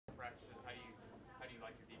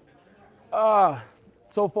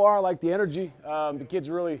So far, I like the energy. The kids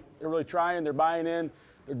they're really trying. They're buying in.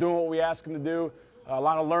 They're doing what we ask them to do. A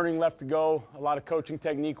lot of learning left to go, a lot of coaching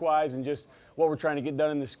technique-wise, and just what we're trying to get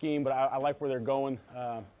done in the scheme. But I like where they're going.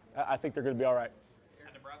 I think they're going to be all right.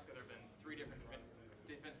 At Nebraska, there have been 3 different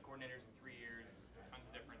defensive coordinators in 3 years, tons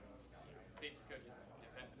of different safety coaches,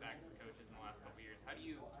 defensive backs coaches in the last couple of years. How do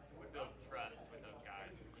you build trust with those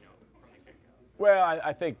guys, from the get-go? Well,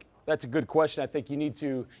 I think that's a good question. I think you need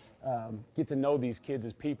to get to know these kids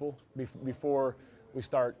as people before we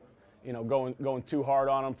start, going too hard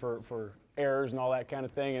on them for errors and all that kind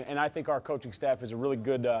of thing. And I think our coaching staff is a really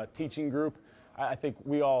good teaching group. I think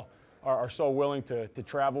we all are so willing to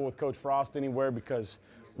travel with Coach Frost anywhere because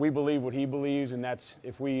we believe what he believes, and that's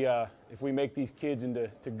if we make these kids into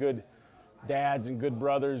good dads and good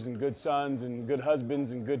brothers and good sons and good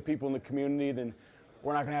husbands and good people in the community, then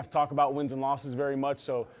we're not going to have to talk about wins and losses very much.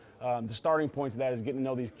 So the starting point to that is getting to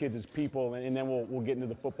know these kids as people, and then we'll get into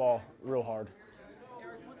the football real hard.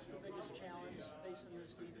 Erik, what's the biggest challenge facing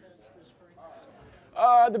this defense this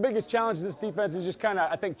spring? The biggest challenge of this defense is just kind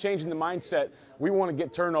of, I think, changing the mindset. We want to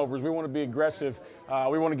get turnovers. We want to be aggressive.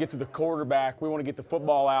 We want to get to the quarterback. We want to get the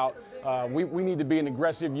football out. We need to be an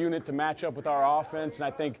aggressive unit to match up with our offense, and I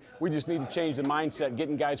think we just need to change the mindset,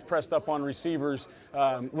 getting guys pressed up on receivers,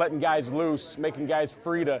 letting guys loose, making guys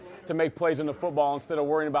free to make plays in the football instead of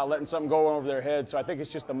worrying about letting something go over their head. So I think it's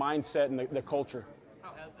just the mindset and the culture.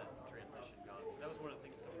 How has that transition gone? Because that was one of the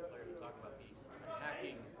things some of the players were talking about. The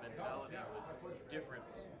attacking mentality was different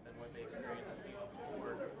than what they experienced the season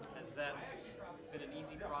before. Has that been an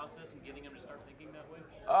easy process in getting them to start thinking that way?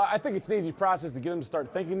 I think it's an easy process to get them to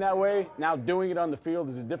start thinking that way. Now doing it on the field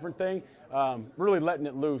is a different thing. Really letting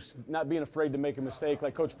it loose, not being afraid to make a mistake.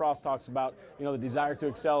 Like Coach Frost talks about, the desire to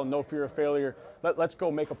excel and no fear of failure. Let's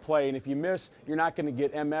go make a play. And if you miss, you're not going to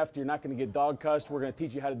get MF'd. You're not going to get dog cussed. We're going to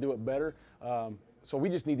teach you how to do it better. So we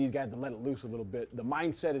just need these guys to let it loose a little bit. The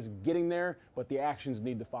mindset is getting there, but the actions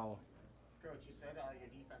need to follow. Coach, you said your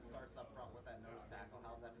defense starts up front with that nose tackle.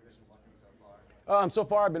 How's that position looking so far? So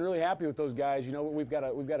far, I've been really happy with those guys. We've got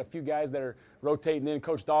a few guys that are rotating in.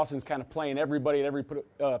 Coach Dawson's kind of playing everybody at every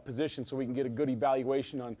position, so we can get a good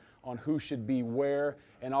evaluation on who should be where,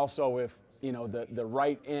 and also if the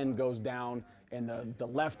right end goes down and the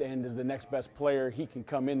left end is the next best player, he can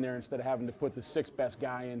come in there instead of having to put the 6th best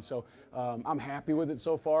guy in. So I'm happy with it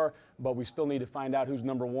so far, but we still need to find out who's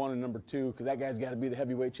number 1 and number 2 because that guy's got to be the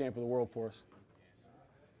heavyweight champ of the world for us.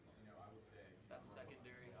 That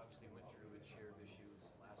secondary obviously went through its share of issues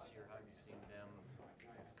last year. How have you seen them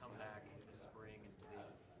come back this spring, and do they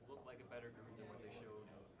look like a better group than what they showed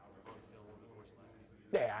on film over the course of last season?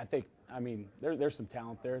 Yeah, there's some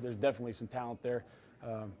talent there. There's definitely some talent there.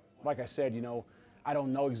 Like I said, I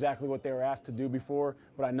don't know exactly what they were asked to do before,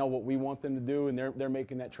 but I know what we want them to do, and they're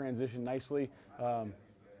making that transition nicely.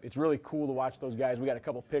 It's really cool to watch those guys. We got a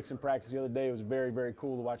couple picks in practice the other day. It was very, very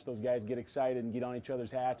cool to watch those guys get excited and get on each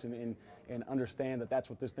other's hats and understand that that's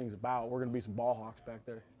what this thing's about. We're going to be some ball hawks back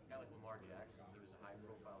there. A guy like Lamar Jackson, he was a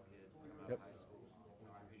high-profile kid coming out of high school,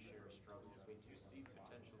 going through his share of struggles. Do you see the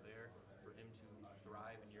potential there for him to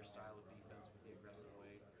thrive in your style of defense with the aggressive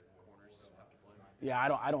way corners have to play? Yeah,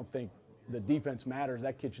 I don't think the defense matters.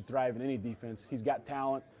 That kid should thrive in any defense. He's got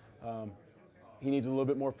talent. He needs a little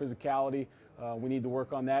bit more physicality. We need to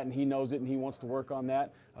work on that, and he knows it, and he wants to work on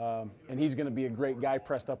that. And he's going to be a great guy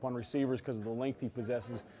pressed up on receivers because of the length he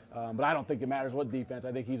possesses. But I don't think it matters what defense.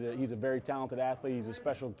 I think he's a very talented athlete. He's a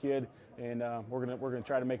special kid, and we're gonna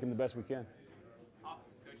try to make him the best we can.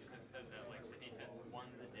 Offensive coaches have said that the defense won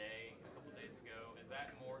the day a couple days ago. Is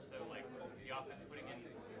that more so the offense putting in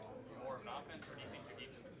more of an offense, or do you think your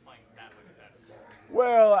defense is playing that much better?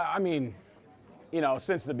 Well,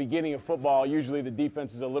 since the beginning of football, usually the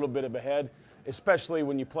defense is a little bit of ahead, especially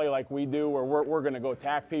when you play like we do, where we're going to go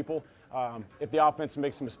attack people. If the offense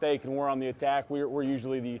makes a mistake and we're on the attack, we're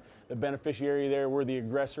usually the beneficiary there. We're the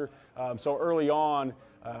aggressor. So early on,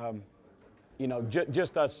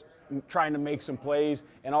 just us trying to make some plays,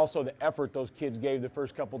 and also the effort those kids gave the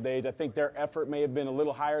first couple days. I think their effort may have been a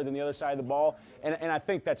little higher than the other side of the ball, and I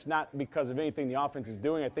think that's not because of anything the offense is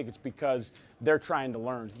doing. I think it's because they're trying to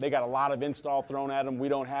learn. They got a lot of install thrown at them. We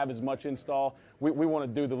don't have as much install. We want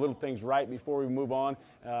to do the little things right before we move on.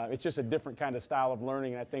 It's just a different kind of style of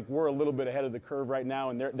learning, and I think we're a little bit ahead of the curve right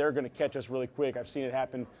now, and they're going to catch us really quick. I've seen it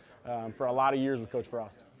happen for a lot of years with Coach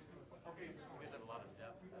Frost.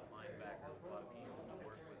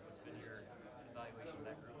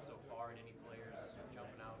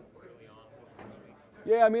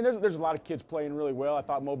 Yeah, I mean, there's a lot of kids playing really well. I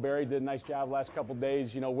thought Mo Berry did a nice job the last couple of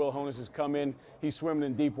days. You know, Will Honus has come in. He's swimming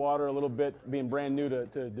in deep water a little bit, being brand new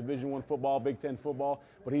to Division I football, Big Ten football,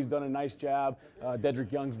 but he's done a nice job.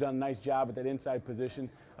 Dedrick Young's done a nice job at that inside position.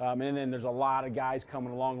 And then there's a lot of guys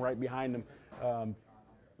coming along right behind him.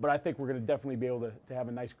 But I think we're going to definitely be able to have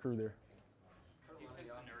a nice crew there. Do you sense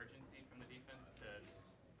an urgency from the defense to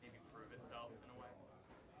maybe prove itself in a way?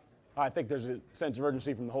 I think there's a sense of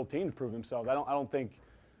urgency from the whole team to prove themselves. I don't think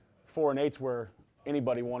 4-8's where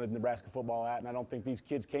anybody wanted Nebraska football at, and I don't think these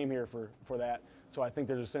kids came here for that. So I think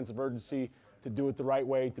there's a sense of urgency to do it the right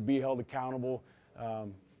way, to be held accountable,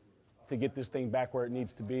 to get this thing back where it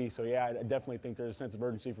needs to be. So yeah, I definitely think there's a sense of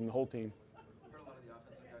urgency from the whole team. I heard a lot of the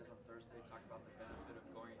offensive guys on Thursday talk about the benefit of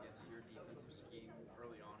going against your defensive scheme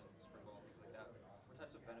early on in spring ball and things like that. What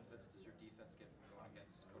types of benefits does your defense get from going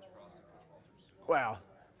against Coach Frost and Coach Walters? Well,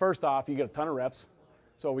 first off, you get a ton of reps.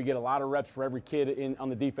 So we get a lot of reps for every kid on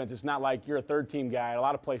the defense. It's not like you're a third-team guy. A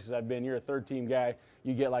lot of places I've been, you're a third-team guy.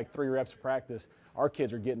 You get like 3 reps of practice. Our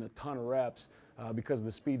kids are getting a ton of reps because of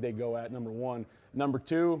the speed they go at, number one. Number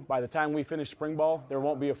two, by the time we finish spring ball, there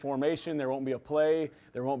won't be a formation, there won't be a play,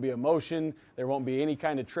 there won't be a motion, there won't be any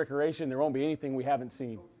kind of trickeration, there won't be anything we haven't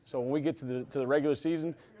seen. So when we get to the regular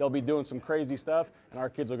season, they'll be doing some crazy stuff, and our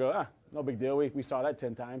kids will go, no big deal, we saw that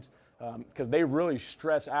 10 times. Because they really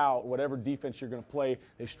stress out whatever defense you're going to play.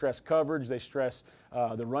 They stress coverage, they stress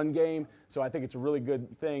the run game. So I think it's a really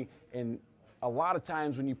good thing. And a lot of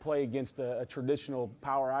times when you play against a traditional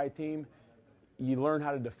power I team, you learn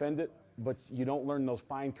how to defend it, but you don't learn those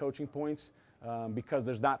fine coaching points because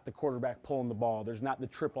there's not the quarterback pulling the ball. There's not the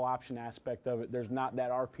triple option aspect of it. There's not that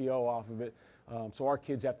RPO off of it. So our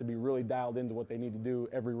kids have to be really dialed into what they need to do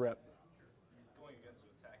every rep. Going against an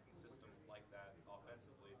attacking system like that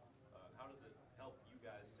offensively, how does it help you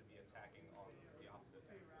guys to be attacking on the opposite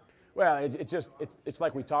end? Well, it's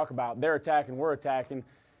like we talk about. They're attacking, we're attacking.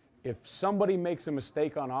 If somebody makes a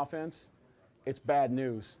mistake on offense, it's bad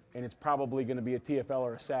news, and it's probably going to be a TFL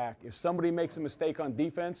or a sack. If somebody makes a mistake on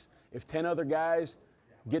defense, if 10 other guys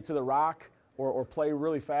get to the rock or play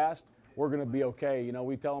really fast, we're going to be okay. You know,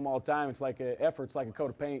 we tell them all the time, it's like an effort, it's like a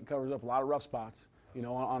coat of paint, covers up a lot of rough spots. You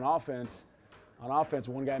know, on offense,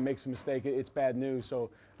 one guy makes a mistake, it's bad news.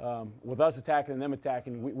 So with us attacking and them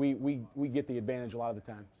attacking, we get the advantage a lot of the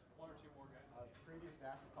time. One or two more guys. Previous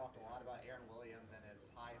staff have talked a lot about Aaron Williams and his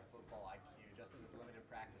high football IQ. Just in this limited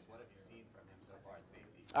practice, what have you seen from him so far at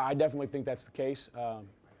safety? I definitely think that's the case.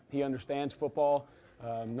 He understands football.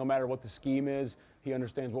 No matter what the scheme is, he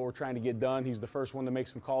understands what we're trying to get done. He's the first one to make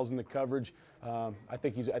some calls in the coverage. I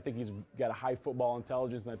think he's got a high football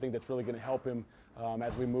intelligence, and I think that's really going to help him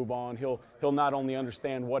as we move on. He'll not only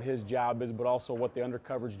understand what his job is, but also what the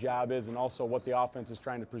undercoverage job is, and also what the offense is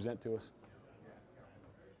trying to present to us.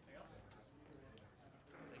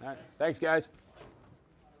 All right. Thanks, guys.